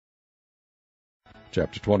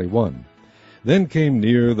Chapter 21. Then came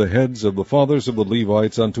near the heads of the fathers of the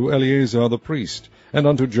Levites unto Eleazar the priest, and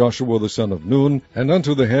unto Joshua the son of Nun, and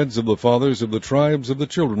unto the heads of the fathers of the tribes of the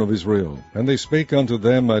children of Israel. And they spake unto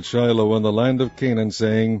them at Shiloh in the land of Canaan,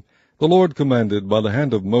 saying, The Lord commanded by the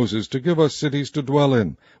hand of Moses to give us cities to dwell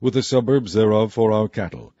in, with the suburbs thereof for our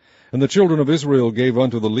cattle. And the children of Israel gave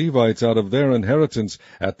unto the Levites out of their inheritance,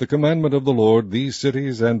 at the commandment of the Lord, these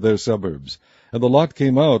cities and their suburbs. And the lot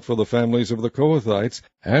came out for the families of the Kohathites,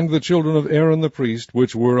 and the children of Aaron the priest,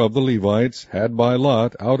 which were of the Levites, had by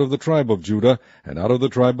lot out of the tribe of Judah, and out of the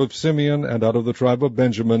tribe of Simeon, and out of the tribe of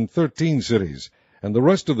Benjamin, 13 cities. And the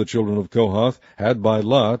rest of the children of Kohath had by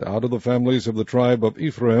lot out of the families of the tribe of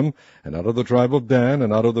Ephraim, and out of the tribe of Dan,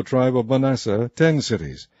 and out of the tribe of Manasseh, 10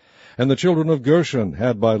 cities. And the children of Gershon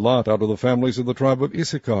had by lot out of the families of the tribe of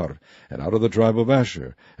Issachar, and out of the tribe of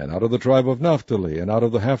Asher, and out of the tribe of Naphtali, and out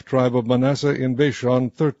of the half-tribe of Manasseh in Bashan,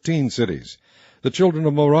 13 cities. The children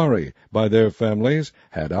of Merari, by their families,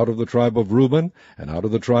 had out of the tribe of Reuben, and out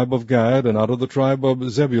of the tribe of Gad, and out of the tribe of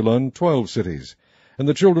Zebulun, 12 cities. And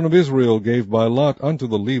the children of Israel gave by lot unto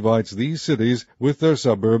the Levites these cities with their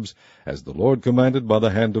suburbs, as the Lord commanded by the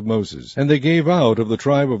hand of Moses. And they gave out of the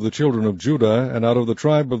tribe of the children of Judah, and out of the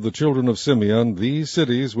tribe of the children of Simeon, these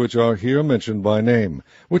cities which are here mentioned by name,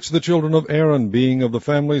 which the children of Aaron, being of the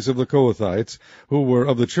families of the Kohathites, who were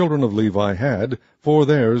of the children of Levi, had, for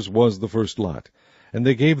theirs was the first lot. And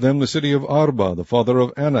they gave them the city of Arba, the father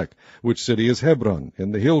of Anak, which city is Hebron,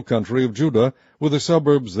 in the hill country of Judah, with the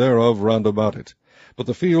suburbs thereof round about it. But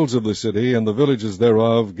the fields of the city and the villages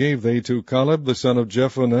thereof gave they to Caleb the son of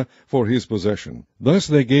Jephunneh for his possession. Thus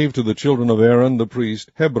they gave to the children of Aaron the priest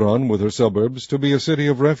Hebron with her suburbs, to be a city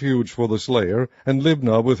of refuge for the slayer, and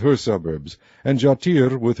Libnah with her suburbs, and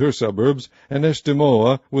Jattir with her suburbs, and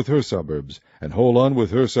Eshtemoa with her suburbs, and Holon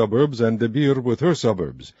with her suburbs, and Debir with her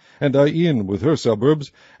suburbs, and Ain with her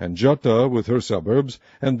suburbs, and Juttah with her suburbs,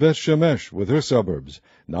 and Bethshemesh with her suburbs,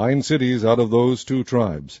 9 cities out of those 2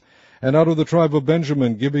 tribes. And out of the tribe of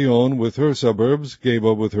Benjamin, Gibeon with her suburbs,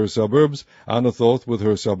 Geba with her suburbs, Anathoth with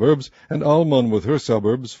her suburbs, and Almon with her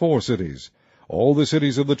suburbs, 4 cities. All the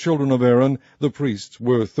cities of the children of Aaron, the priests,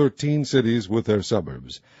 were 13 cities with their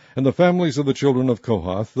suburbs. And the families of the children of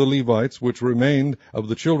Kohath, the Levites, which remained of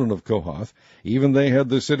the children of Kohath, even they had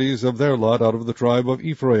the cities of their lot out of the tribe of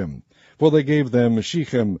Ephraim. For they gave them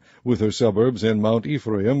Shechem with her suburbs in Mount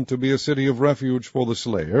Ephraim, to be a city of refuge for the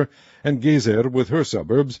slayer, and Gezer with her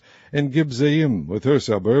suburbs, and Gibzaim with her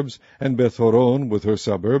suburbs, and Bethhoron with her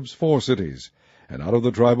suburbs, 4 cities. And out of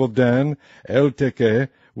the tribe of Dan, El-Tekeh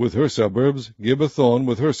with her suburbs, Gibbethon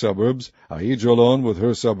with her suburbs, Aijalon with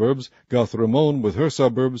her suburbs, Gathrimmon with her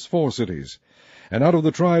suburbs, 4 cities. And out of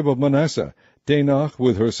the tribe of Manasseh, Tanach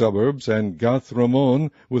with her suburbs, and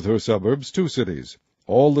Gathrimmon with her suburbs, 2 cities.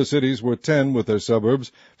 All the cities were 10 with their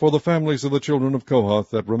suburbs, for the families of the children of Kohath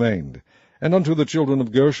that remained. And unto the children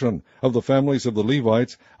of Gershon, of the families of the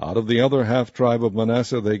Levites, out of the other half-tribe of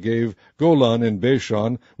Manasseh they gave Golan in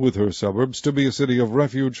Bashan with her suburbs, to be a city of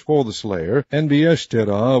refuge for the slayer, and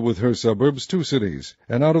Beeshterah with her suburbs, 2 cities.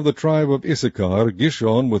 And out of the tribe of Issachar,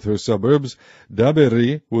 Gishon with her suburbs,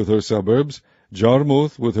 Daberi with her suburbs,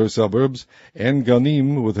 Jarmuth with her suburbs,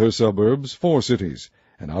 En-Ganim with her suburbs, 4 cities.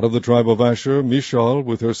 And out of the tribe of Asher, Mishal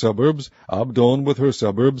with her suburbs, Abdon with her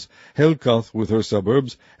suburbs, Helkath with her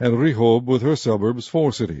suburbs, and Rehob with her suburbs,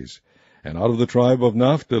 4 cities. And out of the tribe of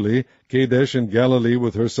Naphtali, Kadesh in Galilee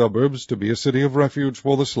with her suburbs, to be a city of refuge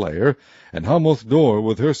for the slayer, and Hamoth Dor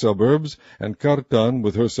with her suburbs, and Kartan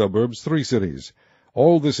with her suburbs, 3 cities.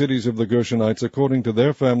 All the cities of the Gershonites according to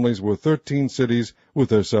their families were 13 cities with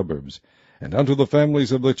their suburbs. And unto the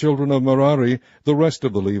families of the children of Merari, the rest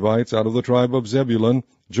of the Levites, out of the tribe of Zebulun,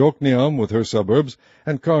 Jokneam with her suburbs,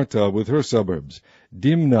 and Karta with her suburbs,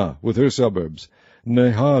 Dimnah with her suburbs,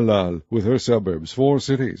 Nehalal with her suburbs, 4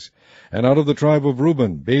 cities. And out of the tribe of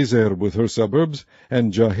Reuben, Bezer with her suburbs,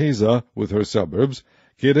 and Jahazah with her suburbs,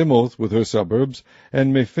 Kedemoth with her suburbs,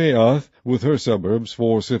 and Mephaath with her suburbs,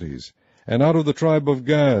 4 cities. And out of the tribe of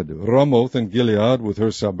Gad, Ramoth and Gilead with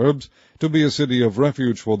her suburbs, to be a city of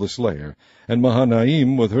refuge for the slayer, and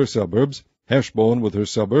Mahanaim with her suburbs, Heshbon with her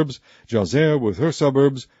suburbs, Jazer with her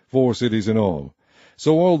suburbs, 4 cities in all.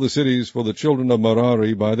 So all the cities for the children of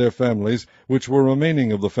Merari by their families, which were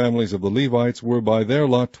remaining of the families of the Levites, were by their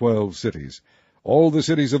lot 12 cities. All the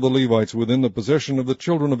cities of the Levites within the possession of the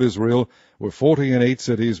children of Israel were 48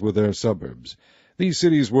 cities with their suburbs. These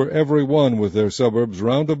cities were every one with their suburbs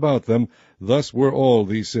round about them. Thus were all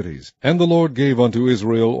these cities. And the Lord gave unto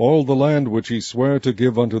Israel all the land which he sware to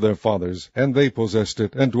give unto their fathers, and they possessed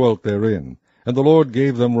it, and dwelt therein. And the Lord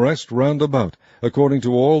gave them rest round about, according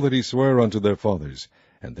to all that he sware unto their fathers.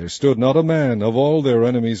 And there stood not a man of all their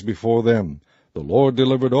enemies before them. The Lord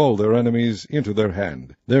delivered all their enemies into their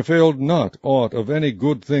hand. There failed not aught of any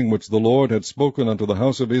good thing which the Lord had spoken unto the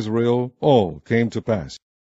house of Israel, all came to pass.